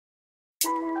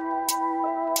Everyone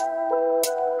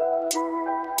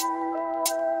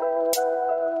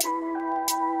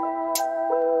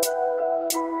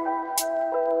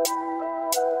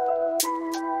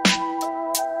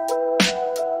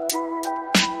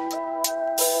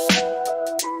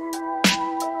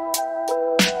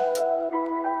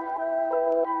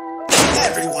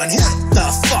hit the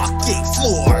fucking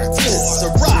floor. This is a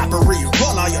robbery.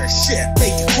 Run all your shit.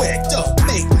 Make it quick. Don't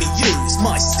make me use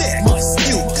my stick.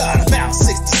 You got about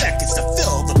 60 seconds to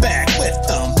fill the bag with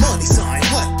the money sign.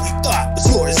 What you thought was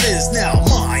yours is now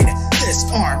mine. This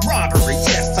armed robbery,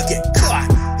 if I get caught,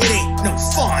 it ain't no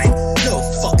fine. No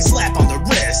fucking slap on the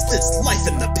wrist. It's life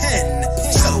in the pen.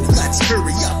 So let's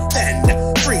hurry up and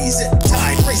freeze it.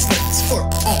 Tie bracelets for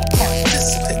all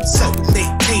participants. So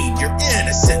maintain your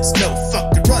innocence. No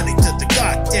fucking running to the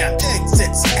goddamn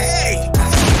exits. Hey!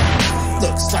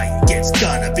 Looks like it's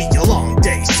gonna be a long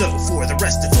day. So for the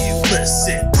rest of you,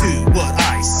 listen to what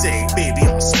I say. Maybe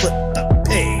I'll split the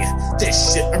pay.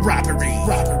 This shit a robbery.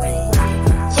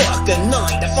 Fuck a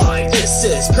 9 to 5. This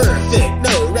is perfect.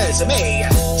 No resume.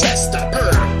 Just a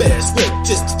purpose with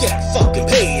just to get fucking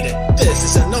paid. This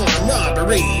is an armed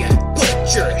robbery.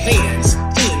 Put your hands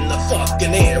in the fucking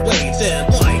air. Wave them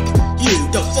like you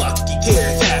don't fucking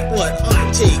care that what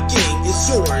I'm taking is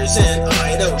yours and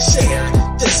I don't share.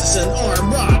 This is an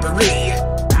armed robbery.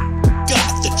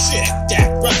 Got the chick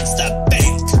that runs the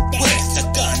bank with a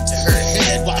gun to her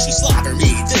head while she slobber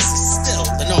me. This is still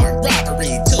an armed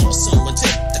robbery till someone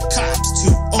took the cops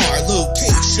to our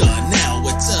location. Now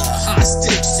it's a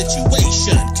hostage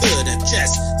situation. Could have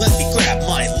just let me grab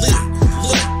my loot.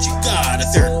 Look, you got a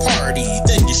third party,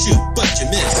 then you shoot, but you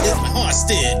miss. Hit my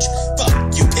hostage.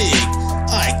 Fuck you, pig.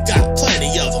 I got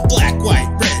plenty of them, black, white,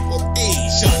 red, or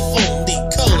Asian. Only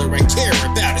color I care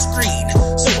about is green,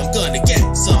 so I'm gonna get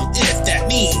some if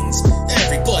that means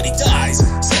everybody dies.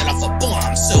 Set off a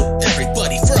bomb so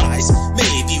everybody fries.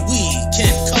 Maybe we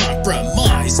can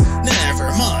compromise.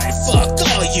 Never mind, fuck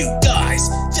all you guys.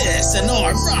 This an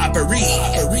armed robbery.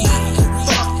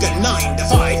 Fuck a 9 to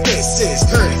 5, this is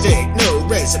perfect, no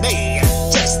resume.